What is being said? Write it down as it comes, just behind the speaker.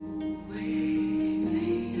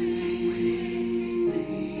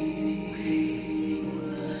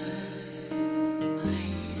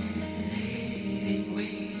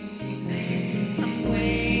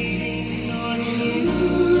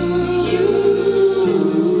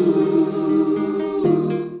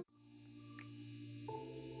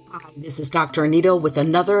This is Dr. Anita with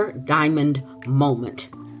another diamond moment.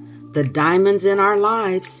 The diamonds in our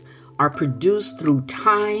lives are produced through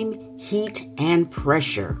time, heat, and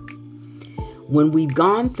pressure. When we've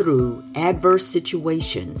gone through adverse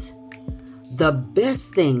situations, the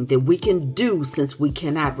best thing that we can do, since we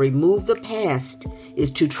cannot remove the past,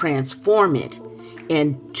 is to transform it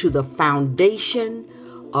into the foundation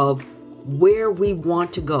of where we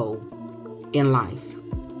want to go in life.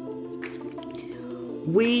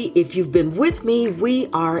 If you've been with me, we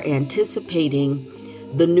are anticipating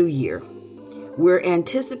the new year. We're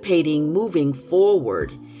anticipating moving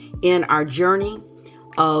forward in our journey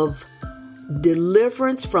of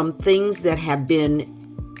deliverance from things that have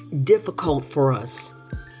been difficult for us,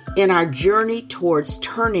 in our journey towards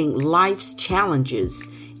turning life's challenges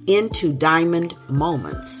into diamond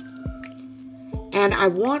moments. And I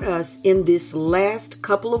want us in this last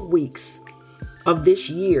couple of weeks of this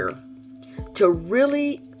year to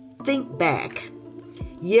really think back.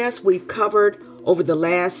 Yes, we've covered over the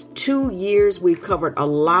last 2 years, we've covered a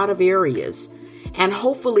lot of areas. And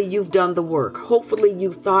hopefully you've done the work. Hopefully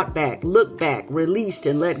you've thought back, looked back, released,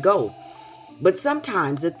 and let go. But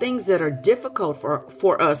sometimes the things that are difficult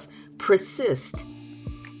for us persist.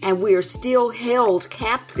 And we are still held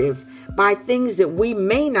captive by things that we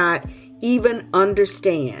may not even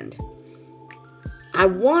understand. I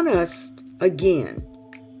want us, again,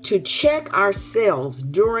 to check ourselves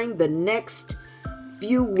during the next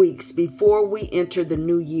few weeks before we enter the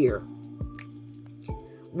new year.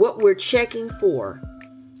 What we're checking for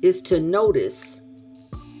is to notice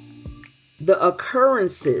the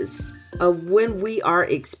occurrences of when we are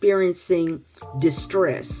experiencing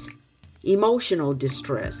distress, emotional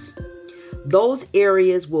distress. Those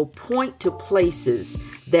areas will point to places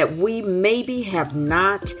that we maybe have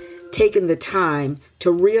not taken the time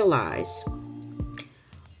to realize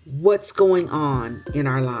what's going on in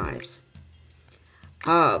our lives.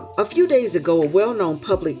 A few days ago, a well-known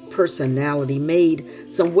public personality made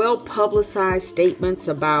some well-publicized statements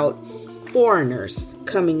about foreigners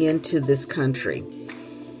coming into this country.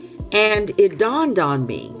 And it dawned on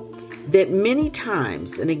me that many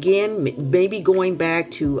times, and again, maybe going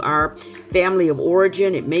back to our family of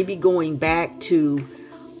origin, it may be going back to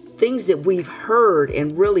things that we've heard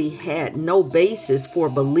and really had no basis for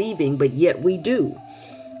believing, but yet we do.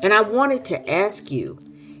 And I wanted to ask you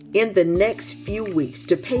in the next few weeks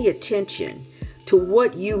to pay attention to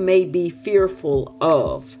what you may be fearful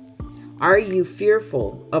of. Are you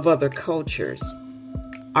fearful of other cultures?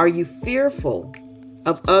 Are you fearful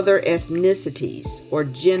of other ethnicities or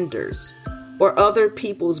genders or other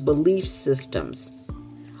people's belief systems?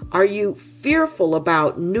 Are you fearful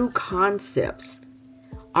about new concepts?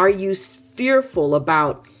 Are you fearful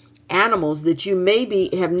about animals that you maybe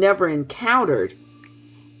have never encountered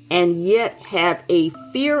and yet have a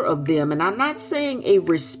fear of them? And I'm not saying a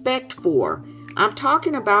respect for, I'm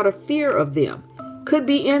talking about a fear of them. Could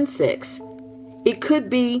be insects. It could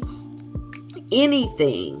be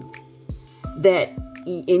anything that,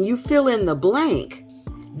 and you fill in the blank,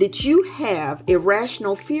 that you have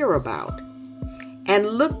irrational fear about. And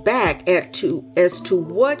look back as to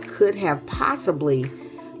what could have possibly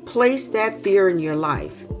placed that fear in your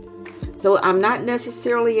life. So I'm not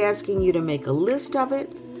necessarily asking you to make a list of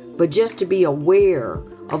it, but just to be aware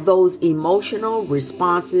of those emotional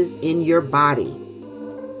responses in your body.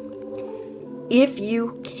 If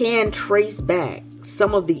you can trace back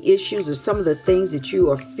some of the issues or some of the things that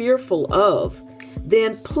you are fearful of,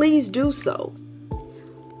 then please do so.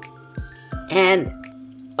 And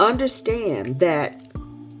understand that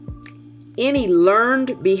any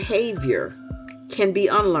learned behavior can be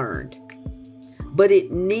unlearned, but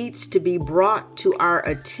it needs to be brought to our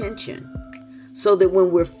attention so that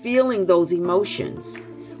when we're feeling those emotions,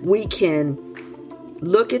 we can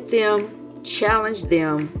look at them, challenge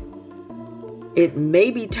them. It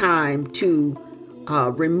may be time to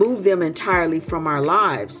remove them entirely from our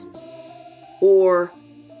lives, or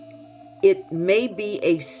it may be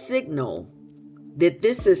a signal that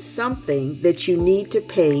this is something that you need to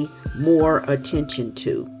pay more attention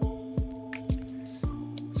to.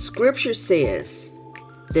 Scripture says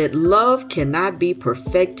that love cannot be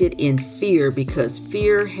perfected in fear because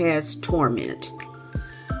fear has torment.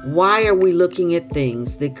 Why are we looking at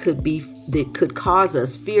things that could cause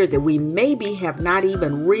us fear that we maybe have not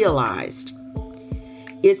even realized?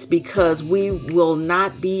 It's because we will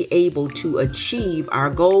not be able to achieve our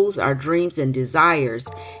goals, our dreams, and desires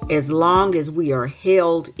as long as we are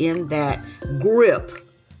held in that grip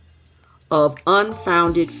of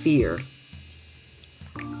unfounded fear.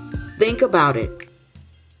 Think about it.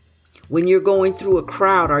 When you're going through a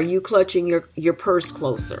crowd, are you clutching your purse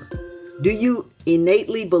closer? Do you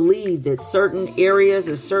innately believe that certain areas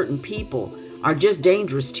or certain people are just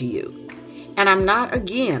dangerous to you. And I'm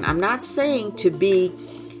not saying to be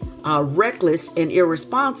reckless and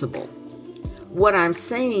irresponsible. What I'm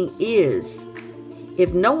saying is,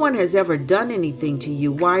 if no one has ever done anything to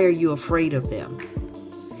you, why are you afraid of them?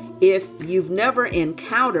 If you've never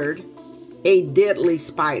encountered a deadly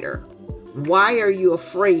spider, why are you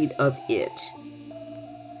afraid of it?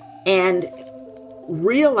 And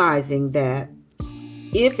realizing that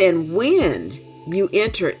if and when you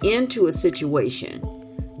enter into a situation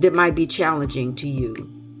that might be challenging to you,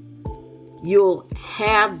 you'll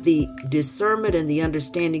have the discernment and the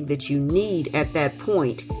understanding that you need at that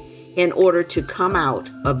point in order to come out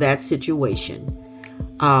of that situation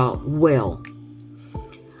well.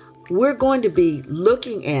 We're going to be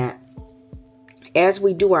looking at, as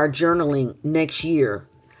we do our journaling next year,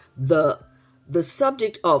 the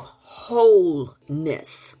subject of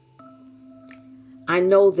wholeness. I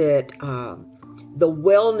know that the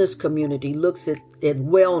wellness community looks at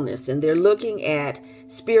wellness, and they're looking at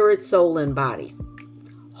spirit, soul, and body.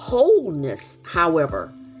 Wholeness,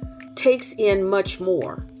 however, takes in much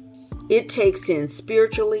more. It takes in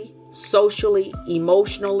spiritually, socially,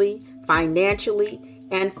 emotionally, financially,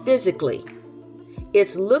 and physically.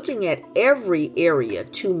 It's looking at every area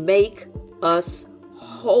to make us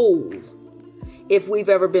whole. If we've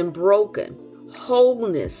ever been broken,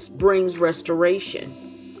 wholeness brings restoration.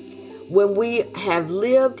 When we have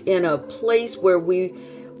lived in a place where we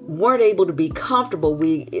weren't able to be comfortable,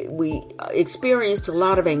 we experienced a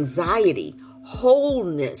lot of anxiety.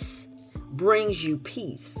 Wholeness brings you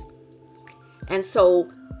peace. And so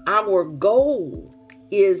our goal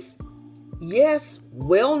is, yes,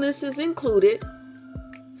 wellness is included,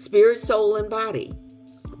 spirit, soul, and body,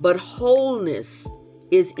 but wholeness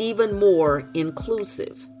is even more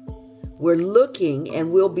inclusive. We're looking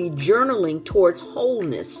and we'll be journaling towards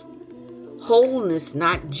wholeness. Wholeness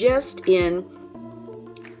not just in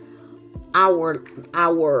our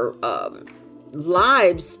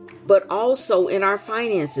lives, but also in our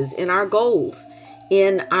finances, in our goals,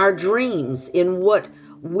 in our dreams, in what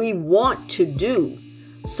we want to do.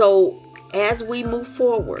 So as we move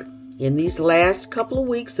forward in these last couple of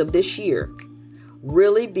weeks of this year,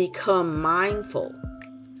 really become mindful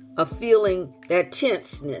of feeling that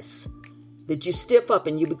tenseness, that you stiff up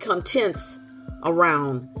and you become tense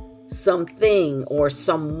around something or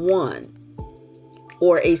someone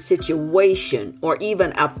or a situation or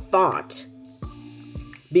even a thought,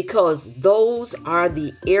 because those are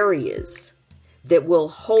the areas that will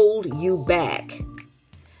hold you back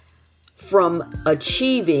from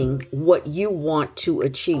achieving what you want to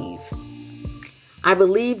achieve. I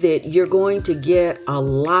believe that you're going to get a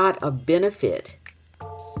lot of benefit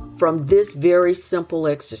from this very simple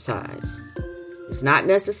exercise. It's not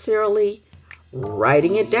necessarily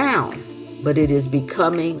writing it down, but it is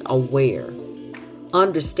becoming aware,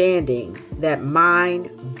 understanding that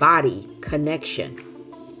mind-body connection,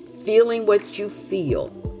 feeling what you feel,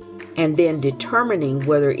 and then determining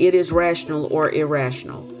whether it is rational or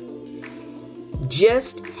irrational.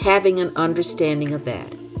 Just having an understanding of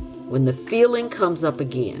that. When the feeling comes up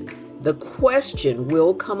again, the question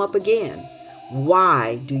will come up again.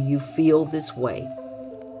 Why do you feel this way?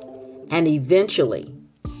 And eventually,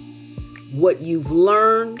 what you've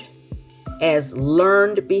learned as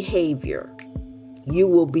learned behavior, you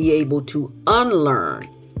will be able to unlearn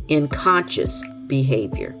in conscious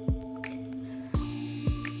behavior.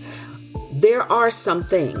 There are some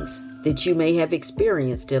things that you may have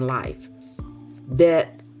experienced in life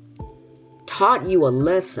that taught you a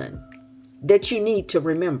lesson that you need to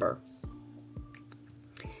remember.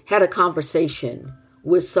 Had a conversation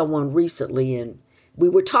with someone recently, and we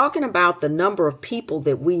were talking about the number of people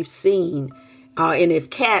that we've seen. And if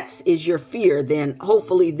cats is your fear, then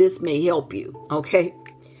hopefully this may help you. Okay.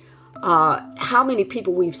 How many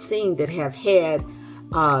people we've seen that have had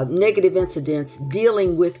negative incidents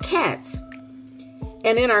dealing with cats.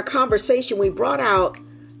 And in our conversation, we brought out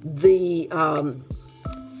the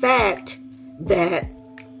fact that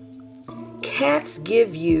cats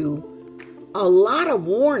give you a lot of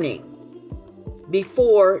warning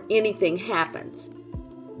before anything happens.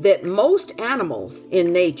 That most animals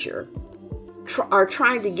in nature are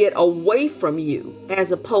trying to get away from you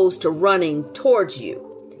as opposed to running towards you.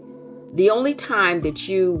 The only time that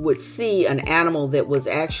you would see an animal that was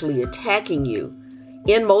actually attacking you,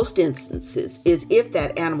 in most instances, is if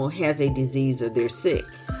that animal has a disease or they're sick.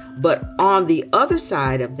 But on the other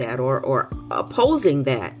side of that, or opposing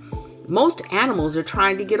that, most animals are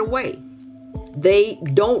trying to get away. They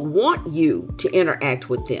don't want you to interact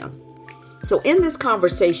with them. So in this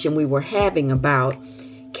conversation we were having about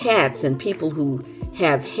cats and people who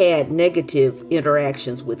have had negative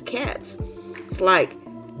interactions with cats. It's like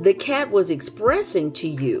the cat was expressing to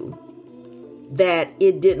you that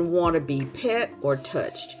it didn't want to be pet or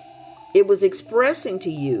touched. It was expressing to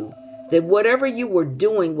you that whatever you were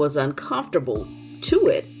doing was uncomfortable to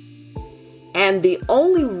it. And the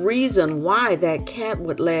only reason why that cat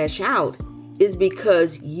would lash out is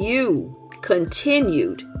because you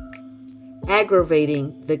continued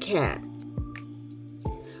aggravating the cat.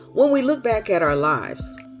 When we look back at our lives,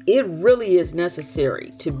 it really is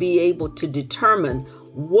necessary to be able to determine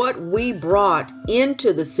what we brought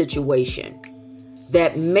into the situation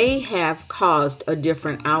that may have caused a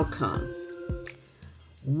different outcome.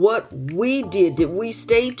 What we did we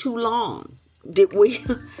stay too long? Did we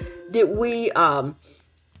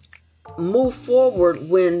move forward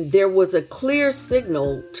when there was a clear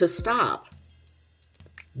signal to stop?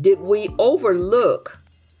 Did we overlook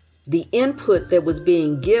the input that was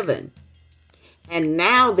being given? And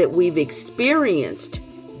now that we've experienced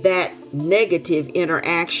that negative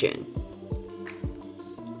interaction,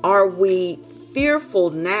 are we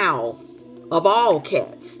fearful now of all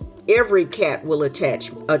cats? Every cat will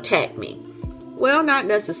attack me. Well, not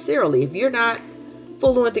necessarily. If you're not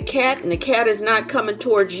fooling with the cat and the cat is not coming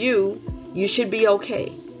towards you, you should be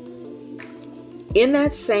okay. In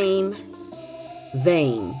that same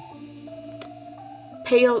vein,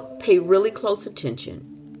 pay really close attention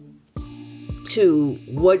to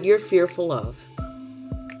what you're fearful of.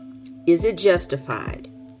 Is it justified?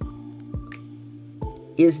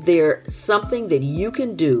 Is there something that you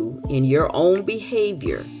can do in your own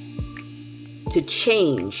behavior to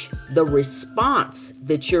change the response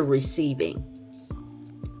that you're receiving?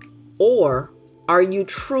 Or are you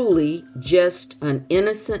truly just an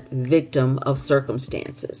innocent victim of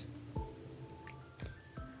circumstances?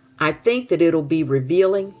 I think that it'll be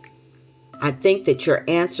revealing. I think that your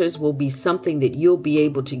answers will be something that you'll be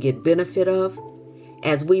able to get benefit of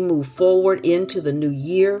as we move forward into the new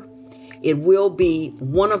year. It will be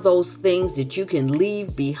one of those things that you can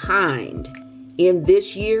leave behind in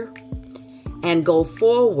this year and go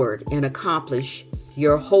forward and accomplish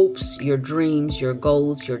your hopes, your dreams, your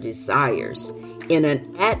goals, your desires in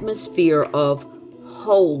an atmosphere of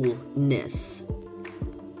wholeness.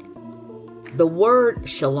 The word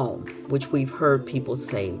shalom, which we've heard people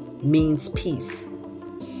say, means peace.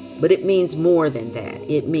 But it means more than that.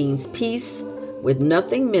 It means peace with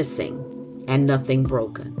nothing missing and nothing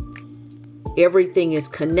broken. Everything is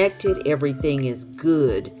connected, everything is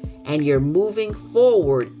good, and you're moving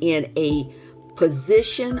forward in a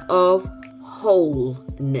position of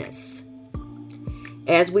wholeness.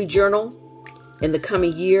 As we journal in the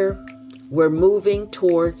coming year, we're moving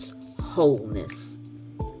towards wholeness.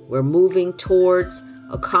 We're moving towards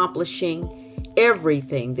accomplishing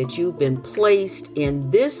everything that you've been placed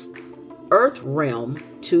in this earth realm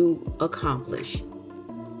to accomplish,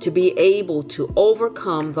 to be able to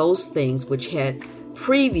overcome those things which had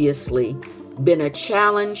previously been a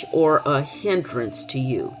challenge or a hindrance to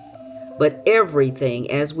you. But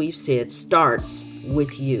everything, as we've said, starts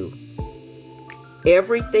with you.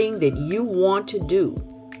 Everything that you want to do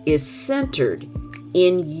is centered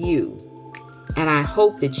in you. And I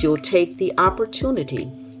hope that you'll take the opportunity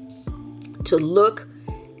to look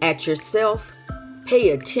at yourself,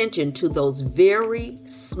 pay attention to those very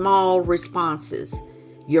small responses,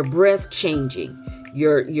 your breath changing,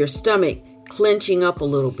 your stomach clenching up a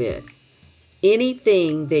little bit.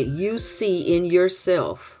 Anything that you see in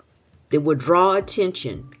yourself that would draw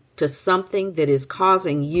attention to something that is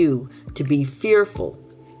causing you to be fearful,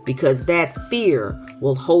 because that fear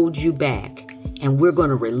will hold you back. And we're going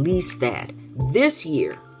to release that this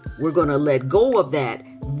year. We're going to let go of that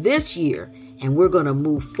this year. And we're going to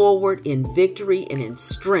move forward in victory and in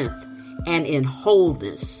strength and in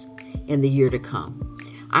wholeness in the year to come.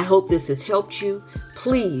 I hope this has helped you.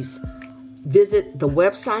 Please visit the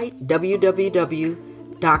website,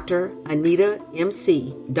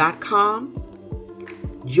 www.dranitamc.com.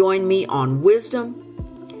 Join me on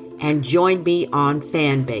Wisdom and join me on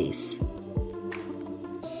Fanbase.